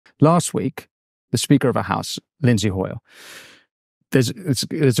Last week, the Speaker of our House, Lindsay Hoyle, there's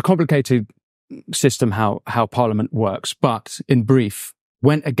a complicated system how Parliament works, but in brief,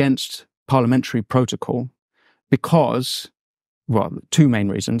 went against parliamentary protocol because, well, two main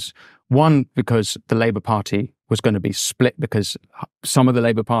reasons. One, because the Labour Party was going to be split because some of the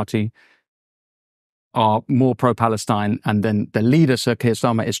Labour Party are more pro-Palestine, and then the leader, Sir Keir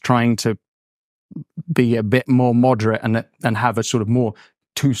Starmer, is trying to be a bit more moderate and have a sort of more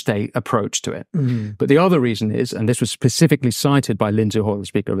two-state approach to it. Mm-hmm. But the other reason is, and this was specifically cited by Lindsay Hoyle, the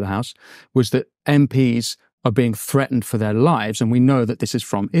Speaker of the House, was that MPs are being threatened for their lives, and we know that this is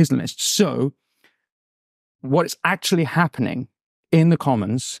from Islamists. So what is actually happening in the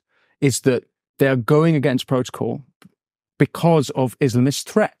Commons is that they're going against protocol because of Islamist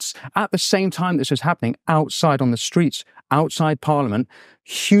threats. At the same time this is happening, outside on the streets, outside Parliament,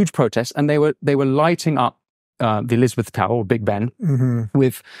 huge protests, and they were lighting up the Elizabeth Tower, or Big Ben,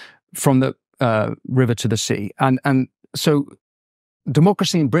 with from the river to the sea. And so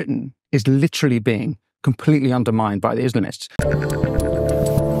democracy in Britain is literally being completely undermined by the Islamists.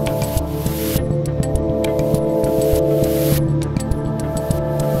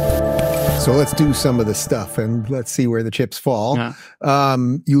 So let's do some of the stuff and let's see where the chips fall. Yeah.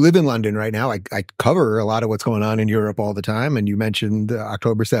 You live in London right now. I cover a lot of what's going on in Europe all the time. And you mentioned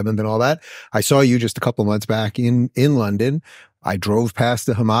October 7th and all that. I saw you just a couple months back in London. I drove past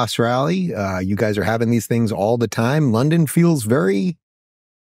the Hamas rally. You guys are having these things all the time. London feels very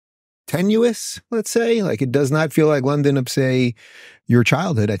tenuous, let's say. Like, it does not feel like London of, say, your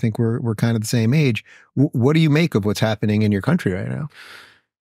childhood. I think we're kind of the same age. What do you make of what's happening in your country right now?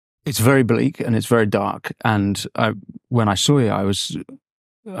 It's very bleak and it's very dark. And when I saw you,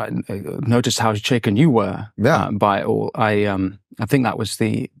 I noticed how shaken you were by it all. I think that was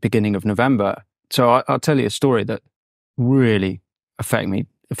the beginning of November. So I'll tell you a story that really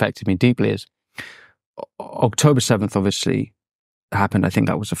affected me deeply. Is October 7th, obviously, happened. I think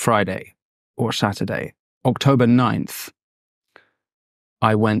that was a Friday or Saturday. October 9th,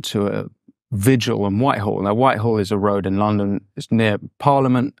 I went to a vigil in Whitehall. Now, Whitehall is a road in London. It's near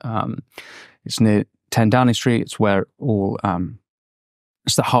Parliament. It's near 10 Downing Street. It's where all,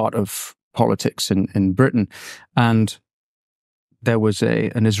 it's the heart of politics in Britain. And there was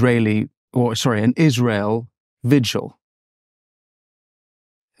an Israel vigil.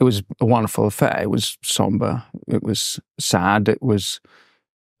 It was a wonderful affair. It was somber. It was sad. It was,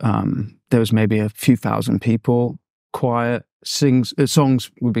 there was maybe a few thousand people, quiet. Songs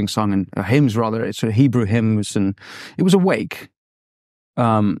were being sung, and hymns rather, it's Hebrew hymns, and it was a wake.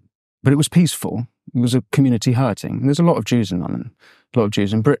 But it was peaceful. It was a community hurting. And there's a lot of Jews in London, a lot of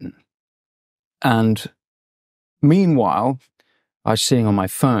Jews in Britain. And meanwhile, I was seeing on my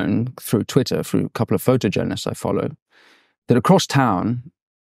phone, through Twitter, through a couple of photojournalists I follow, that across town,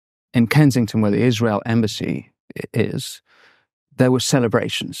 in Kensington, where the Israel embassy is, there were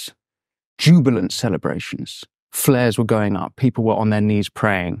celebrations, jubilant celebrations. Flares were going up. People were on their knees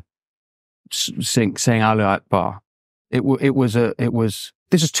praying, saying Allahu Akbar.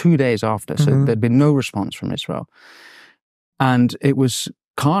 This is 2 days after, so there'd been no response from Israel. And it was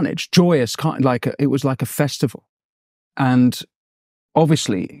carnage, joyous, it was like a festival. And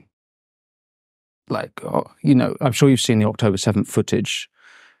obviously, I'm sure you've seen the October 7th footage.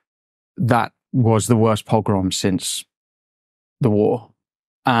 That was the worst pogrom since the war.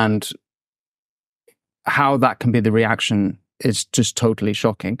 And how that can be the reaction is just totally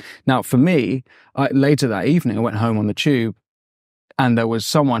shocking. Now, for me, later that evening, I went home on the tube, and there was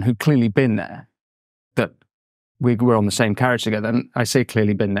someone who'd clearly been there, that we were on the same carriage together. And I say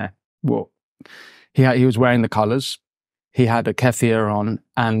clearly been there. Well, he was wearing the colours. He had a keffiyeh on,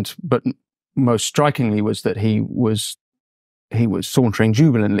 but most strikingly was that he was sauntering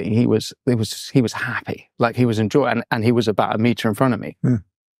jubilantly. He was happy, like he was enjoying, and he was about a metre in front of me. Mm.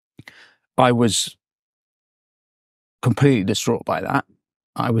 I was completely distraught by that.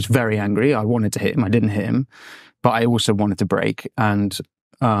 I was very angry. I wanted to hit him. I didn't hit him, but I also wanted to break. And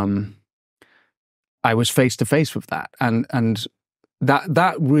I was face to face with that, and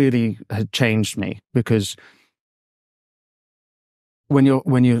that really had changed me, because when you're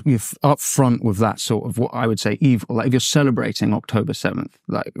up front with that sort of, what I would say, evil, like if you're celebrating October 7th,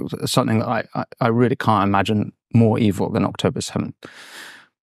 like something that I really can't imagine more evil than October 7th.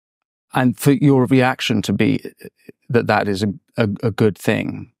 And for your reaction to be that is a good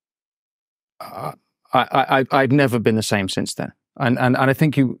thing, I've never been the same since then. And I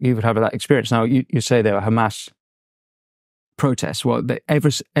think you would have that experience. Now, you say there were Hamas protests. Well,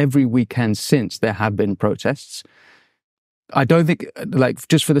 every weekend since, there have been protests. I don't think,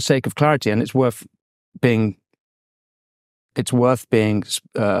 just for the sake of clarity, and it's worth being it's worth being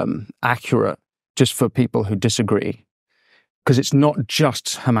accurate just for people who disagree, because it's not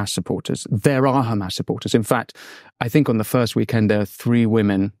just Hamas supporters. There are Hamas supporters. In fact, I think on the first weekend there were 3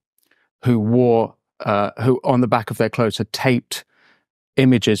 women who wore, who on the back of their clothes had taped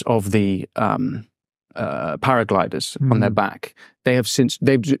images of the paragliders on their back. They've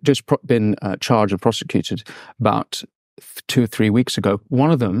just been charged and prosecuted about 2 or 3 weeks ago.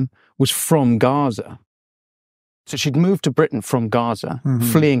 One of them was from Gaza. So she'd moved to Britain from Gaza,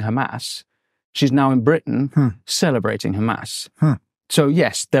 fleeing Hamas. She's now in Britain celebrating Hamas. So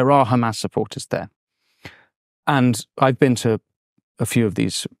yes, there are Hamas supporters there. And I've been to a few of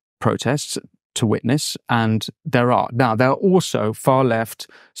these protests to witness, and there are. Now, there are also far-left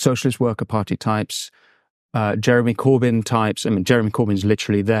Socialist Worker Party types, Jeremy Corbyn types. I mean, Jeremy Corbyn's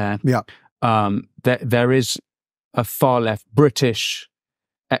literally there. Yeah. There is a far-left British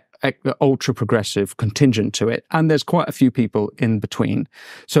ultra-progressive contingent to it, and there's quite a few people in between.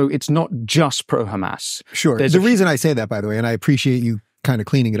 So it's not just pro-Hamas. Sure. The reason I say that, by the way, and I appreciate you kind of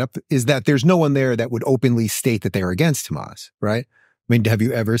cleaning it up, is that there's no one there that would openly state that they're against Hamas, right? I mean, have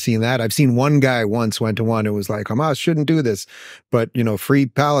you ever seen that? I've seen one guy once went to one who was like, Hamas shouldn't do this, but, free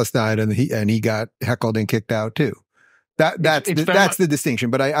Palestine, and he got heckled and kicked out too. That's the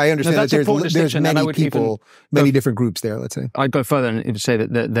distinction, but I understand that there's many people, many different groups there, let's say. I'd go further and say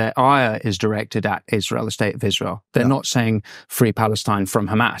that their ire is directed at Israel, the state of Israel. They're not saying free Palestine from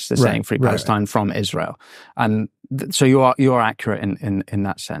Hamas. They're saying free Palestine from Israel. And so you are accurate in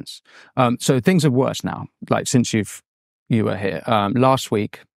that sense. So things are worse now, like since you were here. Last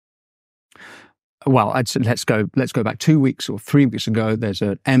week, well, let's go back 2 weeks or 3 weeks ago. There's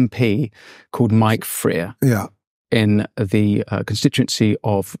an MP called Mike Freer. Yeah. In the constituency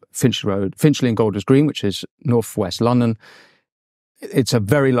of Finchley and Golders Green, which is northwest London. It's a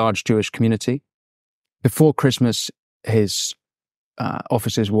very large Jewish community. Before Christmas, his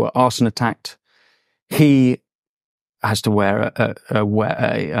offices were arson attacked. He has to wear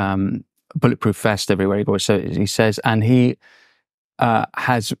a bulletproof vest everywhere he goes, so he says, and he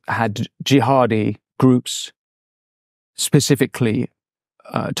has had jihadi groups specifically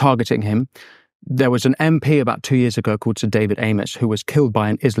targeting him. There was an MP about 2 years ago called Sir David Amess who was killed by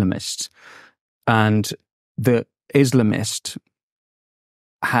an Islamist. And the Islamist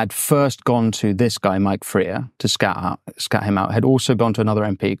had first gone to this guy, Mike Freer, to scout him out, had also gone to another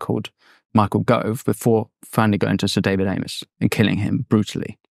MP called Michael Gove before finally going to Sir David Amess and killing him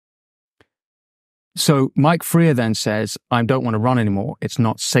brutally. So Mike Freer then says, I don't want to run anymore. It's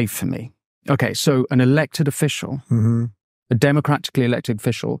not safe for me. Okay, so an elected official... A democratically elected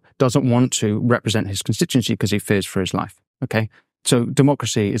official doesn't want to represent his constituency because he fears for his life. Okay, so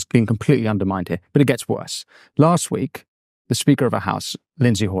democracy is being completely undermined here. But it gets worse. Last week, the Speaker of our House,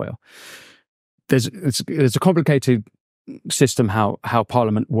 Lindsay Hoyle, there's a complicated system how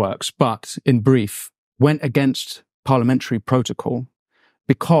Parliament works, but in brief, went against parliamentary protocol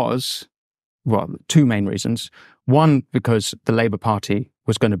because, well, 2 main reasons. One, because the Labour Party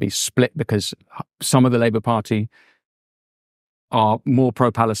was going to be split because some of the Labour Party are more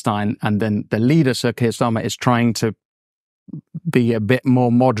pro-Palestine, and then the leader, Sir Keir Starmer, is trying to be a bit more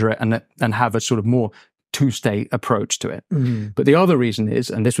moderate and have a sort of more two-state approach to it. But the other reason is,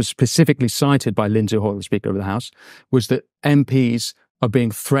 and this was specifically cited by Lindsay Hoyle, the Speaker of the House, was that MPs are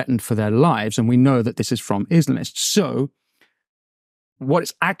being threatened for their lives, and we know that this is from Islamists. So what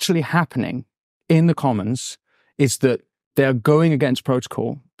is actually happening in the Commons is that they're going against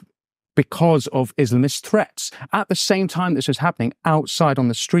protocol because of Islamist threats. At the same time this was happening, outside on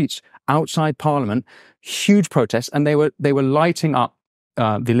the streets, outside Parliament, huge protests, and they were lighting up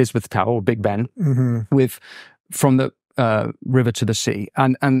the Elizabeth Tower, or Big Ben, with from the river to the sea.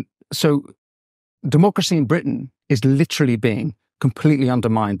 And so democracy in Britain is literally being completely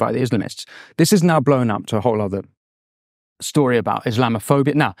undermined by the Islamists. This is now blown up to a whole other story about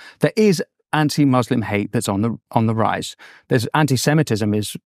Islamophobia. Now, there is anti-Muslim hate that's on the rise. There's anti-Semitism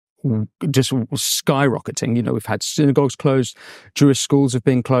is just skyrocketing. We've had synagogues closed, Jewish schools have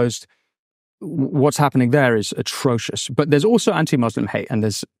been closed. What's happening there is atrocious. But there's also anti-Muslim hate, and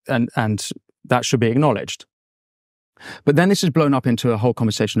that should be acknowledged. But then this is blown up into a whole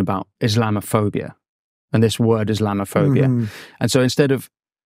conversation about Islamophobia, and this word Islamophobia. And so instead of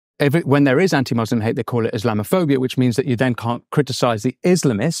when there is anti-Muslim hate, they call it Islamophobia, which means that you then can't criticize the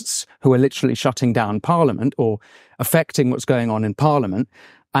Islamists who are literally shutting down Parliament or affecting what's going on in Parliament.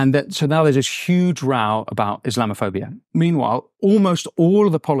 And so now there's this huge row about Islamophobia. Meanwhile, almost all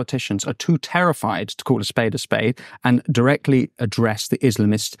of the politicians are too terrified to call a spade and directly address the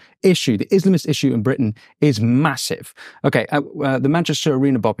Islamist issue. The Islamist issue in Britain is massive. Okay, the Manchester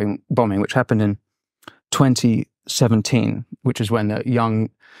Arena bombing, which happened in 2017, which is when a young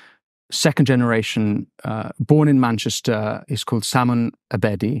second generation, born in Manchester, is called Salman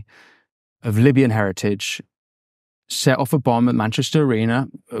Abedi, of Libyan heritage, set off a bomb at Manchester Arena,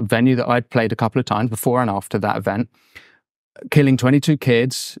 a venue that I'd played a couple of times before and after that event, killing 22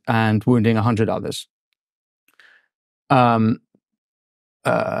 kids and wounding 100 others. How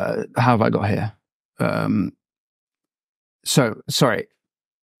have I got here? Sorry.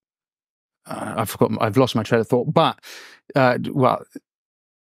 I've lost my train of thought, but, well,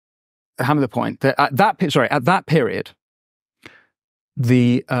 hammer the point. That at that period,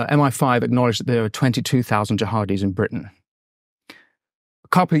 the MI5 acknowledged that there were 22,000 jihadis in Britain. A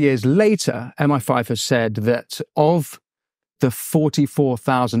couple of years later, MI5 has said that of the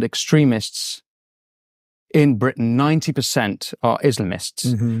 44,000 extremists in Britain, 90% are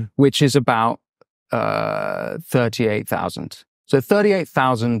Islamists, which is about 38,000. So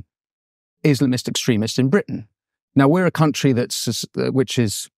 38,000 Islamist extremists in Britain. Now, we're a country which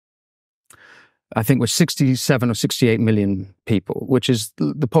is, I think we're 67 or 68 million people, which is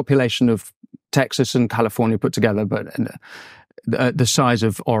the population of Texas and California put together, but the size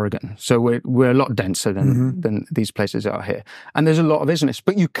of Oregon. So we're a lot denser than these places are here. And there's a lot of Islamists,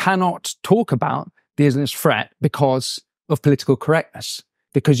 but you cannot talk about the Islamist threat because of political correctness,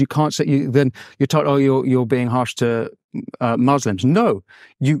 because you can't say, then you're told, oh, you're being harsh to Muslims. No,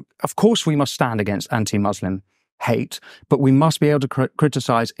 of course we must stand against anti-Muslim hate, but we must be able to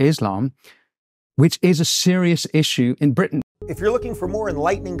criticize Islam, which is a serious issue in Britain. If you're looking for more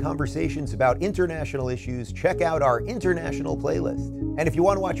enlightening conversations about international issues, check out our international playlist. And if you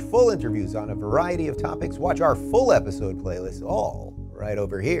want to watch full interviews on a variety of topics, watch our full episode playlist, all right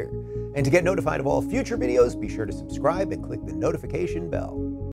over here. And to get notified of all future videos, be sure to subscribe and click the notification bell.